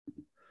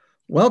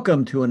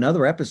Welcome to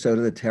another episode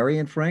of the Terry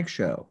and Frank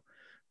Show.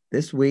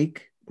 This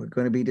week, we're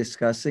going to be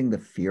discussing the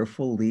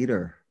fearful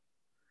leader.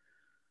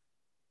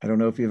 I don't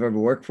know if you've ever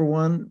worked for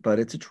one, but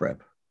it's a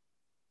trip.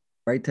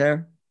 Right,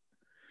 Ter?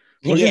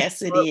 We're going to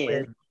Yes, it start is.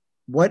 with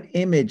what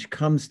image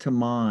comes to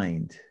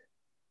mind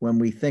when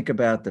we think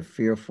about the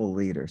fearful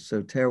leader.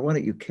 So, Ter, why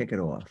don't you kick it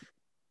off?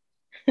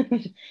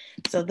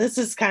 So this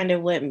is kind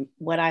of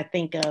what I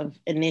think of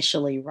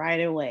initially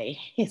right away.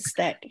 It's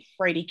that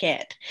fraidy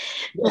cat.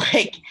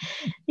 Like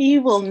he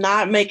will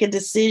not make a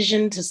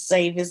decision to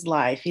save his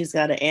life. He's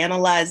got to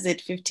analyze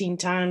it 15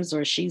 times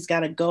or she's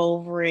got to go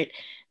over it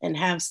and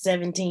have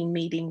 17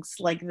 meetings.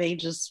 Like they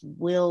just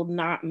will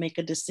not make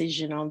a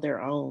decision on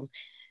their own.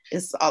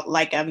 It's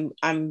like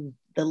I'm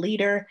the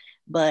leader,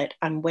 but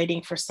I'm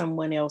waiting for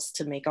someone else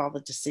to make all the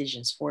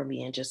decisions for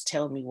me and just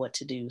tell me what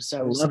to do. So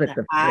I I'm just love it.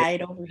 gonna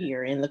hide over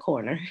here in the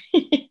corner.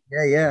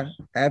 Yeah,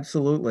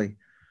 absolutely.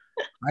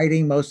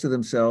 Hiding most of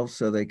themselves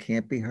so they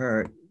can't be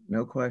hurt.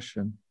 No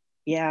question.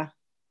 Yeah,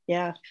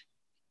 yeah.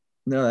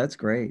 No, that's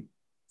great.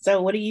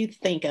 So what do you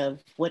think of?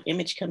 What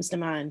image comes to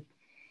mind?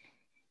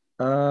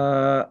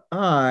 Uh,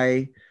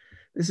 I,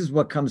 this is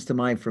what comes to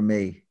mind for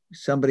me.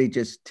 Somebody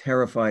just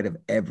terrified of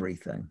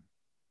everything.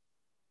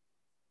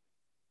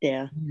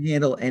 Yeah, Can't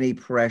handle any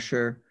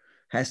pressure,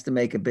 has to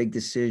make a big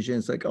decision.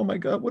 It's like, oh my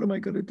God, what am I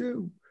going to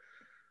do?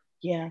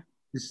 yeah,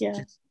 Just, yeah,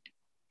 just,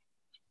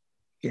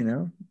 you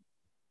know,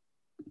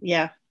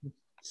 yeah.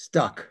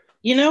 stuck.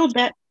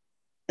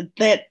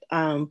 That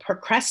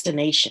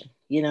procrastination,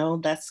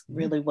 that's Mhm.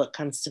 really what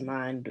comes to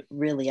mind.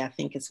 Really, I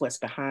think it's what's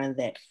behind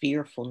that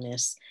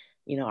fearfulness.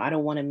 I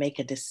don't want to make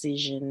a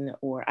decision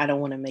or I don't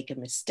want to make a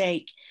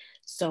mistake,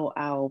 so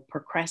I'll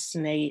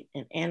procrastinate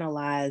and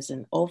analyze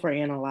and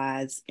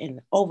overanalyze and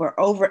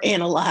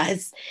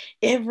overanalyze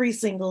every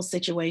single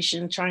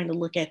situation, trying to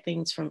look at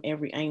things from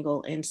every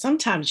angle. And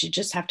sometimes you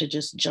just have to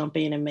just jump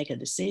in and make a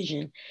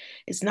decision.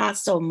 It's not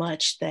so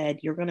much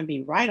that you're going to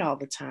be right all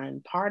the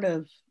time. Part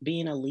of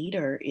being a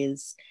leader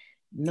is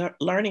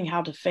learning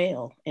how to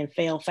fail and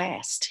fail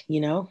fast.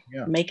 Yeah.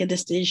 Make a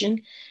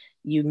decision,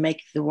 you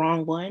make the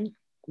wrong one,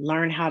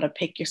 learn how to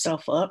pick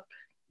yourself up,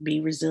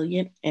 be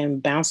resilient,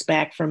 and bounce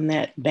back from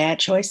that bad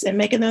choice and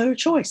make another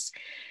choice.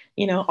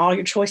 All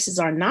your choices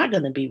are not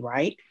going to be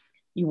right.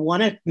 You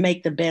want to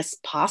make the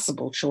best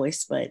possible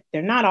choice, but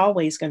they're not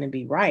always going to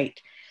be right.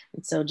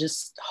 And so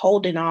just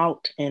holding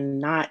out and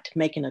not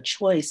making a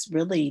choice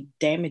really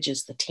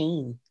damages the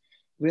team,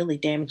 really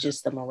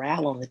damages the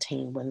morale on the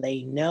team when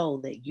they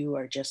know that you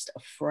are just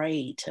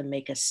afraid to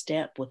make a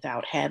step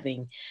without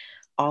having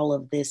all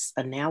of this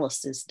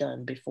analysis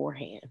done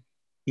beforehand.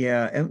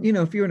 Yeah. And,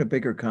 if you're in a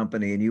bigger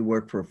company and you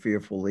work for a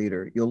fearful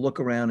leader, you'll look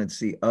around and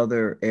see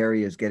other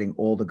areas getting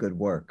all the good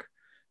work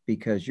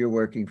because you're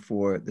working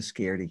for the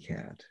scaredy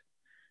cat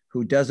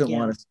who doesn't Yeah,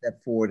 want to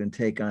step forward and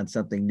take on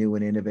something new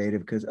and innovative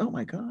because, oh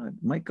my God,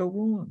 it might go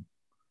wrong.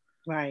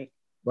 right,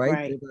 Right?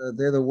 right.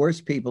 They're the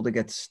worst people to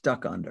get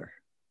stuck under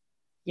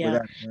Yeah,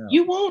 without a doubt.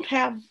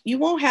 you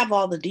won't have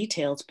all the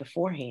details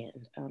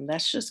beforehand.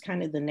 That's just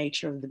kind of the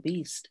nature of the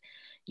beast.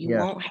 You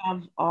Yeah. won't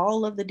have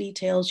all of the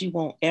details. You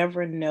won't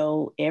ever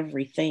know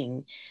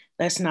everything.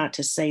 That's not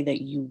to say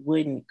that you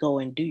wouldn't go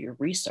and do your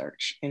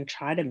research and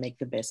try to make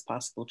the best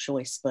possible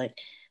choice, but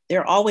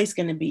there are always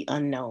going to be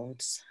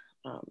unknowns.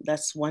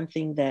 That's one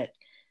thing that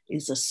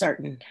is a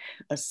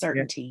Yeah.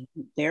 certainty.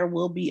 There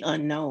will be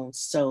unknowns.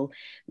 So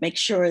make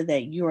sure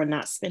that you are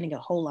not spending a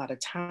whole lot of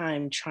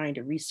time trying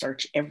to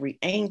research every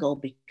angle,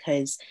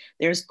 because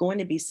there's going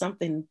to be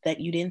something that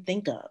you didn't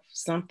think of,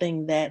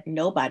 something that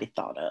nobody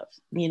thought of.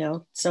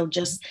 So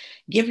just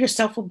give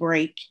yourself a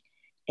break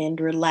and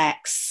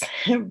relax.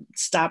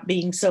 Stop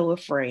being so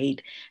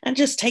afraid and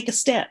just take a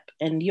step.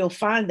 And you'll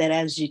find that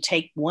as you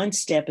take one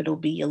step, it'll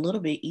be a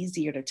little bit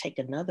easier to take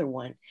another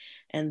one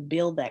and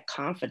build that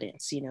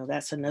confidence.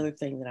 That's another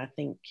thing that I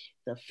think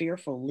the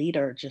fearful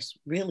leader just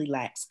really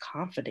lacks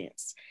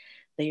confidence.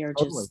 They are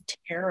Totally. just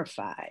Yeah.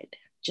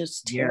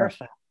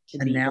 terrified to be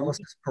the leader.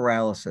 Analysis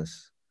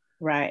paralysis.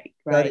 Right,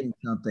 right. Studying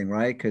something,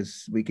 right?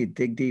 Because we could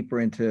dig deeper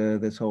into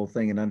this whole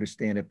thing and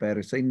understand it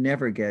better. So they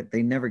never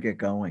get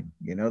going.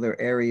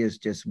 Their areas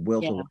just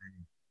wilt away.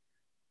 Yeah,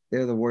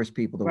 They're the worst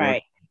people to work.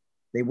 right.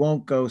 They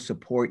won't go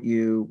support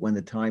you when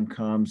the time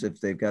comes if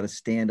they've got to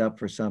stand up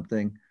for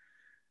something.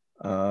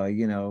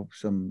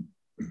 Some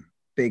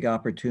big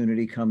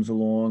opportunity comes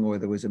along or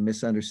there was a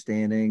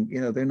misunderstanding.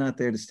 They're not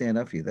there to stand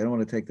up for you. They don't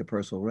want to take the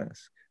personal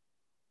risk.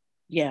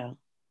 Yeah.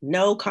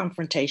 No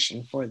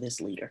confrontation for this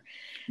leader.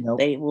 Nope.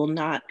 They will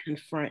not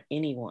confront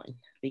anyone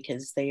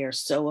because they are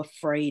so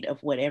afraid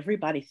of what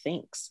everybody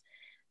thinks.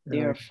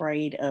 They're Uh,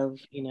 afraid of,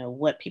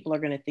 what people are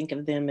going to think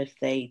of them if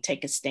they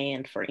take a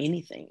stand for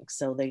anything.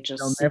 So they they'll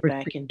just sit never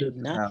back speak and do truth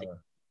to nothing.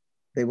 power.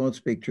 They won't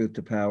speak truth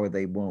to power.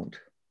 They won't.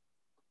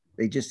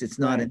 It's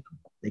not in Right. them.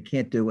 They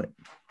can't do it.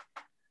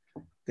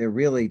 They're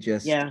really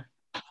just, Yeah.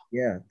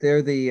 yeah,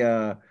 they're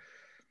the,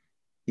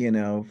 you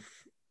know,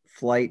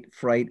 flight,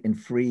 fright, and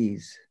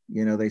freeze.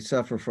 They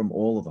suffer from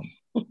all of them.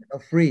 They'll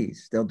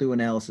freeze. They'll do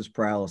analysis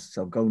paralysis.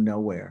 They'll go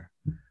nowhere.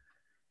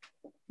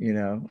 you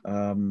know.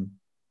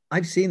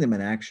 I've seen them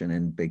in action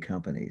in big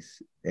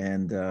companies.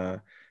 And,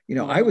 I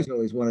Mm, was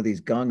always one of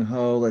these gung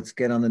ho, let's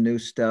get on the new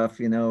stuff,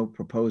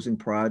 proposing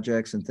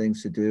projects and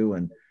things to do.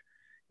 And,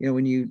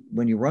 when you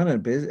run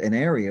an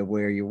area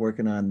where you're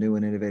working on new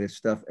and innovative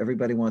stuff,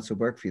 everybody wants to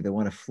work for you. They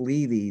want to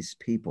flee these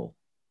people.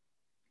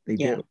 They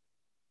yeah, do.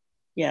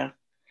 yeah.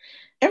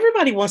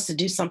 Everybody wants to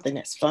do something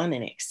that's fun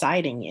and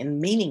exciting and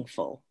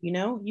meaningful. You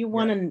Yeah.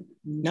 want to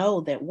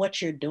know that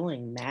what you're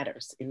doing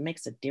matters, it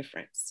makes a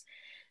difference.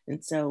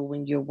 And so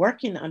when you're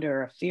working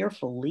under a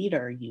fearful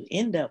leader, you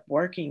end up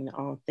working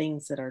on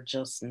things that are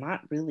just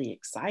not really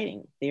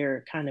exciting.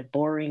 They're kind of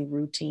boring,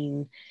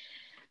 routine,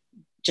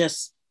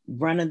 just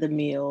run of the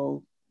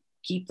mill,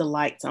 keep the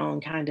lights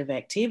on kind of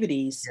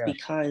activities, Yes.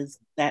 because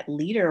that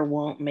leader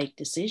won't make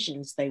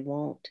decisions. They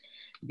won't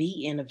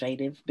be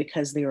innovative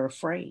because they're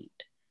afraid.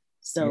 Yeah.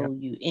 So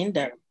you end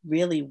up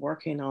really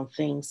working on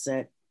things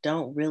that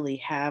don't really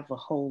have a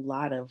whole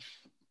lot of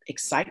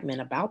excitement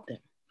about them.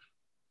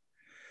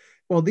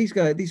 Well, these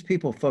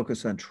people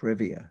focus on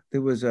trivia.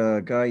 There was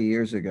a guy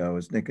years ago,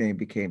 his nickname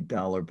became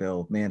Dollar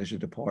Bill, managed a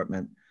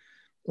department,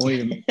 won't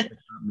even mention the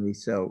company,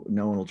 so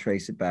no one will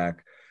trace it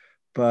back.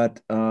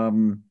 But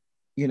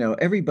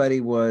everybody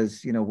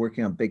was,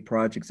 working on big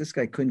projects. This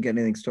guy couldn't get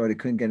anything started,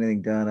 couldn't get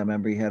anything done. I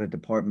remember he had a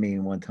department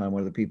meeting one time.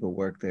 One of the people who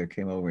worked there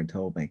came over and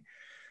told me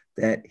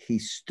that he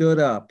stood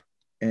up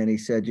and he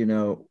said,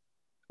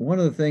 one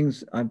of the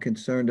things I'm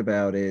concerned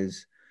about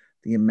is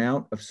the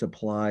amount of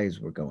supplies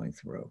we're going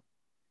through.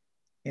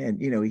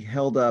 And, he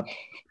held up a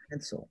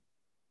pencil.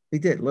 He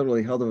did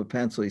literally held up a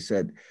pencil. He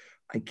said,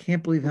 I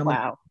can't believe how many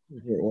Wow.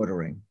 we're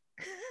ordering.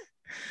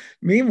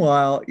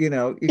 Meanwhile, you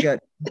got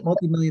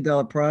multi-million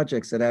dollar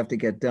projects that have to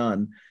get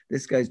done.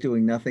 This guy's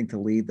doing nothing to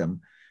lead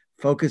them,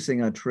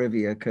 focusing on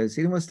trivia because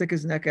he didn't want to stick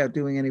his neck out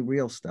doing any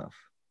real stuff.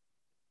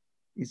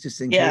 He's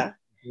just incapable Yeah. of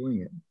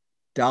doing it.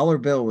 Dollar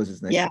Bill was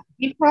his Yeah. nickname.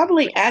 He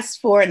probably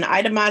asked for an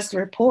itemized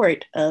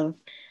report of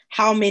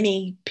how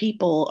many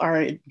people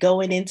are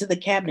going into the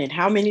cabinet,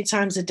 how many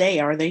times a day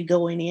are they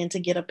going in to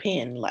get a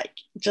pen, like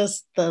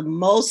just the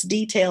most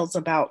details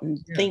about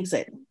Yeah. things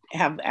that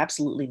have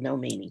absolutely no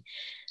meaning,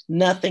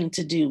 nothing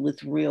to do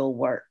with real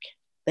work.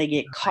 They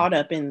get caught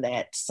up in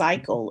that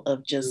cycle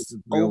of just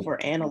Real.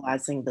 over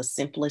analyzing the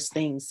simplest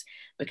things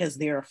because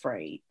they're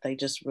afraid. They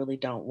just really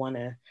don't want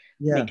to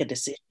Yeah. make a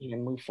decision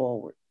and move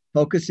forward.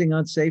 Focusing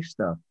on safe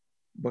stuff.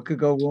 What could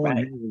go wrong?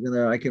 Hey,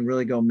 Right. I can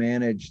really go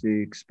manage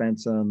the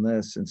expense on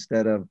this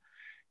instead of,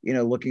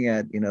 looking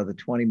at, the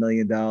 $20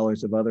 million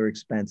of other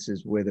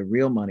expenses where the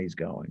real money's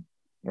going,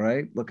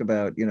 right? Look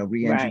about,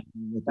 re-engineering Right.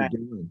 what they're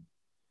Right.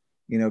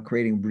 doing,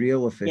 creating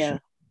real Yeah.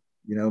 efficiency,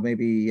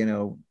 maybe,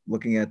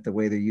 looking at the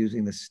way they're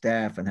using the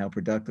staff and how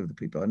productive the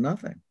people are.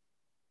 Nothing.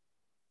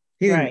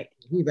 He didn't, Right.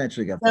 he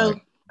eventually got fired.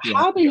 So Yeah.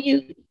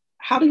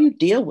 how do you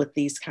deal with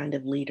these kind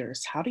of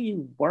leaders? How do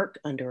you work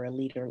under a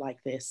leader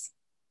like this?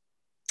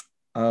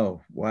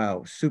 Oh,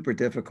 wow. Super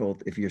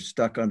difficult if you're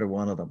stuck under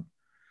one of them.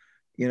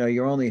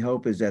 Your only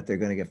hope is that they're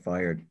going to get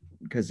fired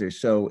because they're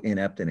so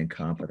inept and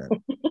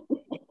incompetent,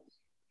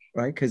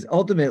 right? Because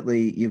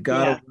ultimately, you've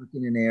got to Yeah. work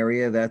in an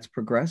area that's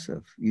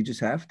progressive. You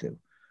just have to.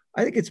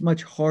 I think it's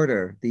much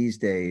harder these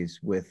days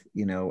with,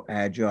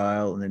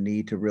 agile and the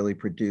need to really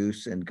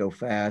produce and go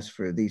fast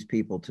for these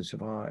people to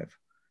survive.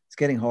 It's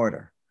getting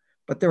harder,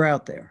 but they're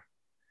out there.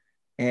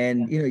 Yeah.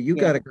 And you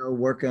got Yeah. to go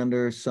work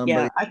under Yeah.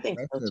 somebody I think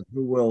so too. progressive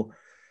who will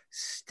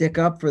stick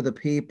up for the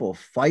people,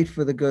 fight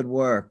for the good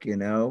work.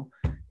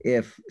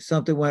 If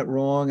something went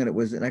wrong and it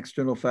was an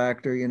external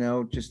factor,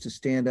 just to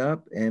stand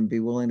up and be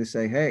willing to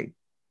say, hey,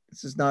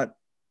 this is not,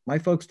 my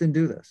folks didn't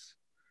do this,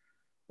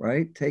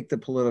 right? Take the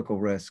political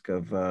risk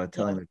of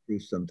telling Yeah. the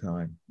truth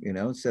sometime,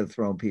 instead of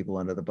throwing people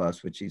under the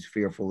bus, which these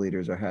fearful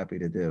leaders are happy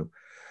to do.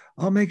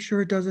 I'll make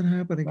sure it doesn't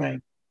happen Right.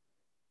 again.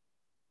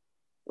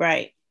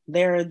 Right.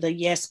 They're the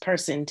yes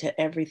person to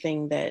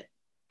everything that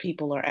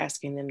people are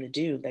asking them to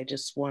do. They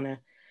just want to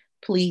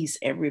please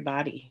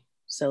everybody.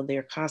 So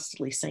they're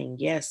constantly saying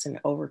yes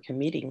and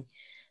overcommitting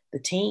the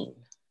team.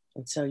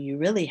 And so you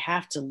really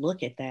have to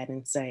look at that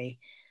and say,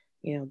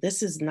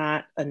 this is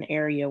not an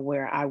area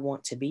where I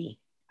want to be.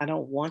 I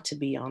don't want to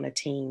be on a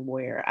team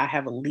where I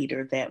have a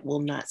leader that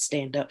will not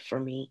stand up for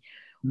me,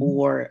 Mhm.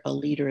 or a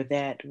leader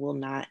that will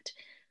not,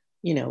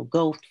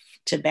 go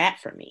to bat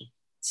for me.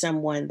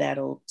 Someone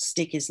that'll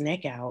stick his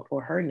neck out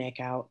or her neck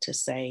out to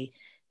say,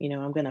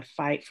 I'm going to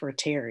fight for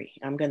Terri.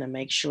 I'm going to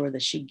make sure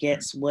that she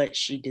gets what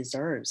she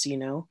deserves.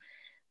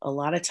 A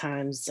lot of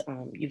times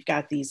you've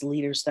got these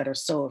leaders that are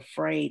so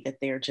afraid that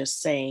they're just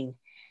saying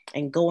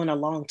and going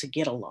along to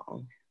get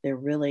along. They're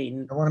really,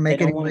 Don't want to they make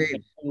don't any want to make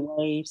waves. any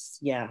waves.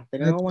 Yeah, they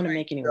That's don't want to right.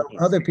 make any So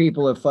waves. other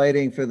people are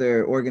fighting for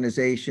their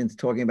organizations,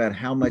 talking about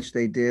how much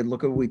they did.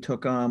 Look at what we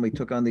took on. We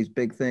took on these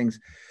big things.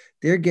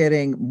 They're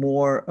getting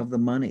more of the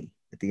money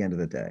at the end of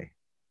the day,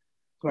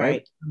 right? When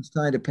Right. it comes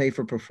time to pay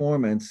for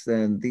performance,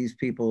 then these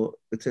people,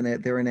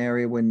 they're an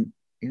area when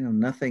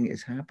nothing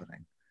is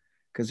happening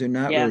because they're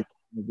not really Yeah.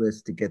 taking the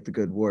risk to get the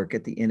good work,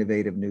 get the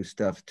innovative new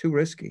stuff. Too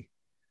risky.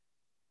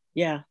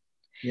 Yeah.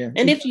 Yeah.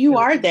 And if you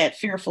are that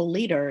fearful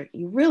leader,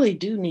 you really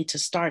do need to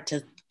start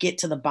to get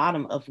to the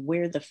bottom of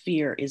where the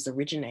fear is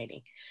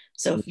originating.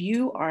 So if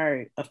you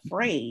are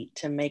afraid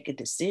to make a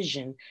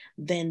decision,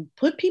 then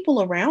put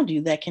people around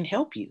you that can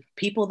help you.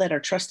 People that are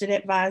trusted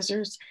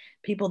advisors,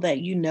 people that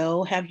you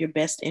know have your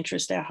best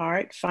interest at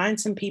heart. Find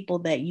some people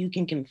that you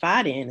can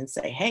confide in and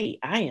say, "Hey,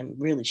 I am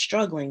really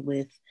struggling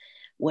with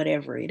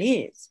whatever it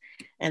is."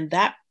 And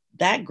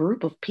that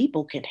group of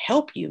people can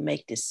help you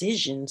make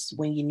decisions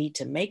when you need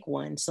to make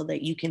one so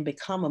that you can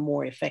become a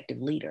more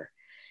effective leader.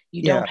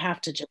 You Yeah. don't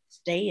have to just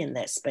stay in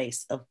that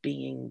space of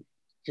being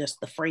just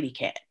the fraidy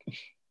cat.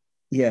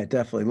 Yeah,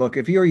 definitely. Look,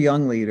 if you're a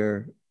young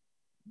leader,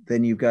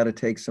 then you've got to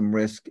take some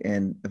risk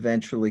and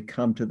eventually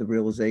come to the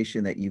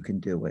realization that you can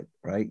do it,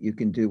 right? You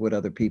can do what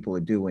other people are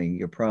doing.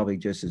 You're probably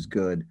just as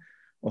good.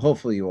 Well,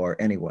 hopefully you are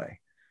anyway.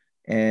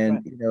 Right.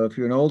 And if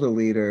you're an older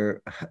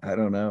leader, I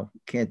don't know,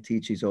 can't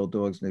teach these old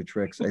dogs new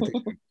tricks. I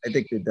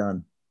think they're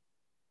done.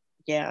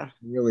 Yeah.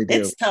 I really do.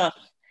 It's tough.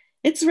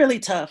 It's really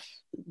tough.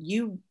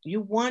 You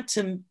want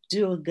to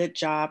do a good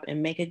job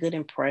and make a good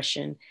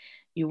impression.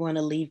 You want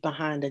to leave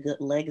behind a good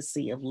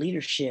legacy of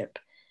leadership.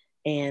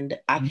 And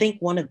I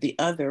think one of the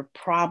other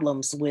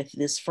problems with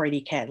this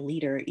Frady Cat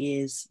leader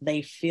is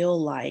they feel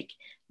like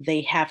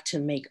they have to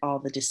make all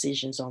the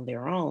decisions on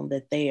their own,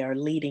 that they are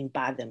leading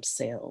by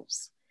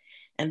themselves.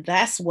 And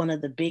that's one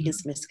of the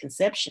biggest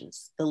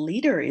misconceptions. The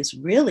leader is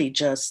really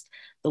just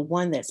the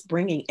one that's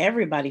bringing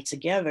everybody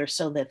together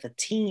so that the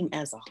team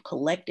as a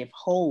collective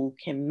whole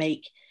can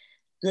make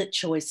good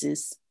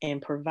choices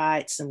and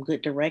provide some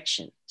good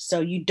direction. So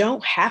you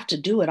don't have to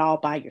do it all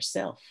by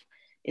yourself.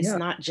 It's Yeah.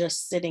 not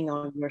just sitting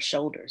on your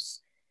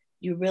shoulders.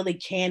 You really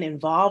can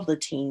involve the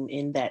team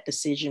in that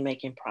decision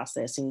making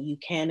process, and you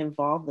can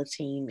involve the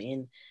team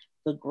in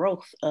the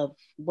growth of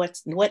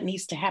what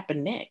needs to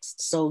happen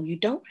next. So you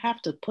don't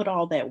have to put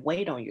all that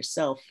weight on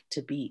yourself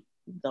to be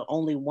the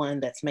only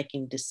one that's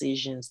making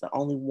decisions, the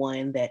only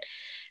one that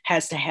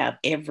has to have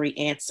every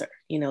answer.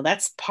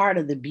 That's part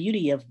of the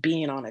beauty of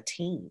being on a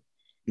team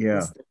Yeah.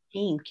 is the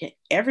team can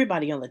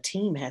everybody on the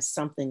team has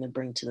something to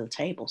bring to the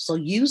table. So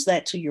use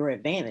that to your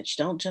advantage.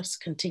 Don't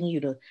just continue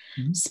to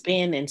Mhm.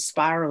 spin and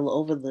spiral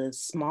over the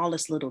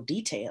smallest little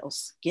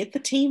details. Get the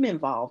team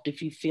involved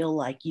if you feel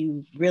like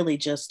you really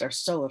just are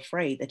so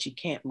afraid that you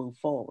can't move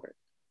forward.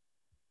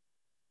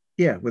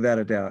 Yeah, without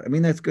a doubt. I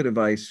mean, that's good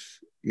advice.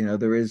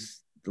 There is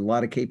a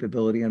lot of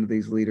capability under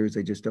these leaders.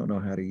 They just don't know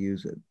how to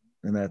use it.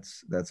 And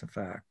that's a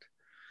fact.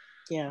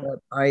 Yeah.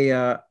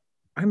 But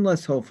I'm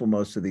less hopeful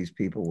most of these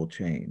people will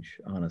change,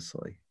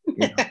 honestly.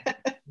 I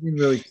didn't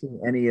really see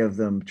any of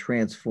them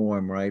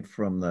transform right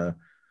from the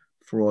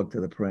frog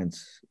to the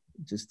prince.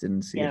 Just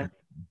didn't see it. Yeah.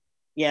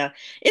 Yeah.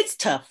 It's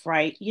tough,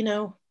 right?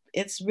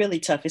 It's really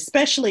tough,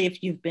 especially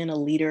if you've been a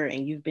leader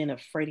and you've been a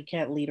Frady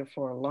Cat leader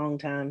for a long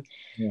time.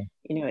 Yeah.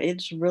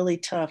 It's really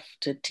tough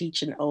to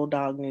teach an old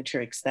dog new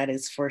tricks. That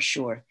is for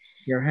sure.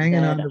 They're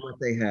hanging That on to what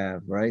they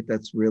have, right?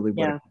 That's really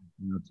what it Yeah,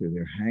 comes down to.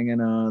 They're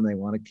hanging on. They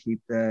want to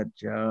keep that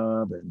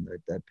job and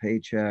that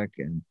paycheck,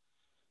 and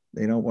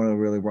they don't want to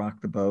really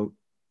rock the boat.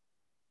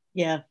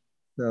 yeah.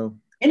 So,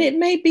 And it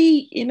may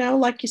be,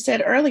 like you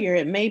said earlier,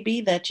 it may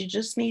be that you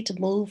just need to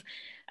move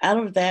out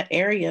of that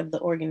area of the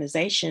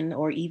organization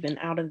or even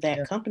out of that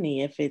yeah.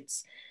 company if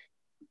it's,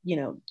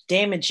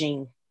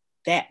 damaging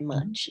that Mhm.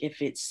 much.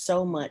 If it's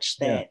so much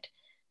Yeah. that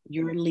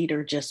your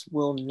leader just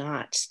will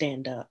not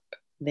stand up,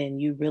 then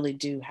you really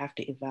do have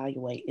to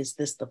evaluate, is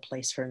this the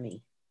place for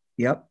me?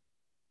 Yep.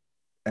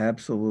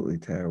 Absolutely,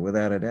 Tara,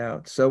 without a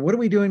doubt. So, what are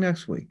we doing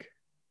next week?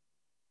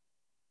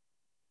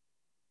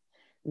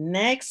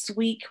 Next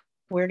week,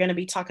 we're going to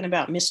be talking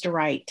about Mr.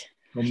 Right,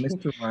 Oh,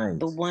 Mr. Right.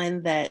 the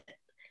one that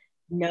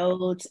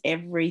knows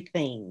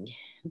everything,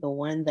 the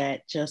one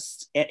that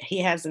just he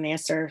has an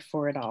answer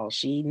for it all.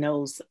 She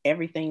knows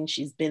everything.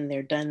 She's been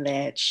there, done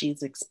that.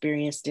 She's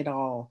experienced it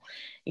all.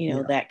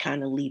 Yeah. That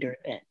kind of leader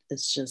that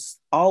is just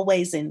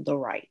always in the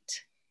right.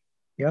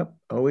 Yep.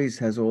 Always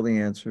has all the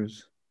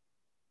answers.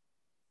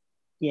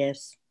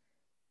 Yes.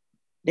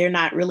 They're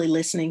not really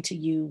listening to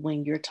you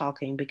when you're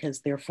talking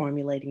because they're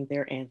formulating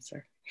their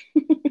answer.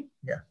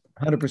 Yeah.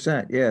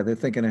 100%. Yeah. They're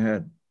thinking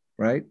ahead,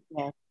 right?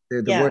 Yeah.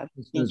 They're the Yeah. worst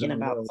listeners in Thinking the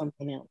about world.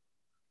 something else.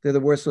 They're the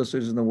worst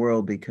listeners in the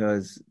world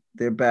because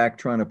they're back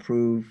trying to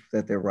prove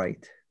that they're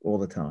right all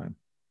the time.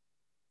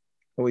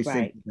 Always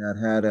Right. thinking about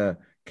how to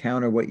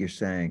counter what you're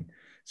saying.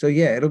 So,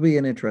 yeah, it'll be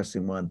an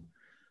interesting one.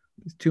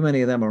 There's too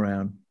many of them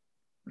around.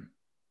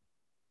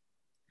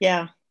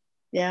 Yeah.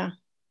 Yeah.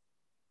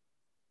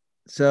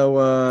 So,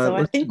 So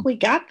I think listen, we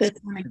got this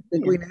one I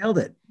think we again. nailed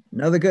it.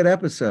 Another good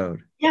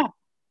episode. Yeah.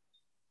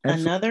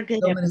 Absolutely. Another good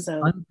So many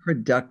episode.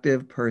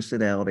 unproductive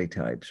personality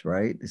types,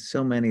 right? There's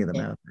so many of them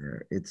Yeah. out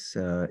there. It's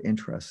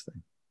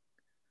interesting.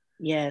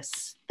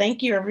 Yes.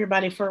 Thank you,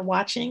 everybody, for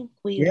watching.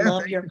 We Yeah,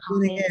 love thanks your for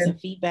tuning comments in. and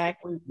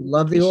feedback. We We really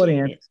love the appreciate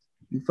audience.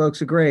 it. You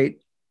folks are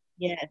great.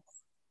 Yes.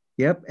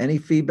 Yep. Any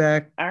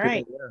feedback? All Good.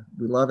 right. Yeah,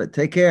 we love it.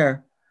 Take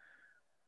care.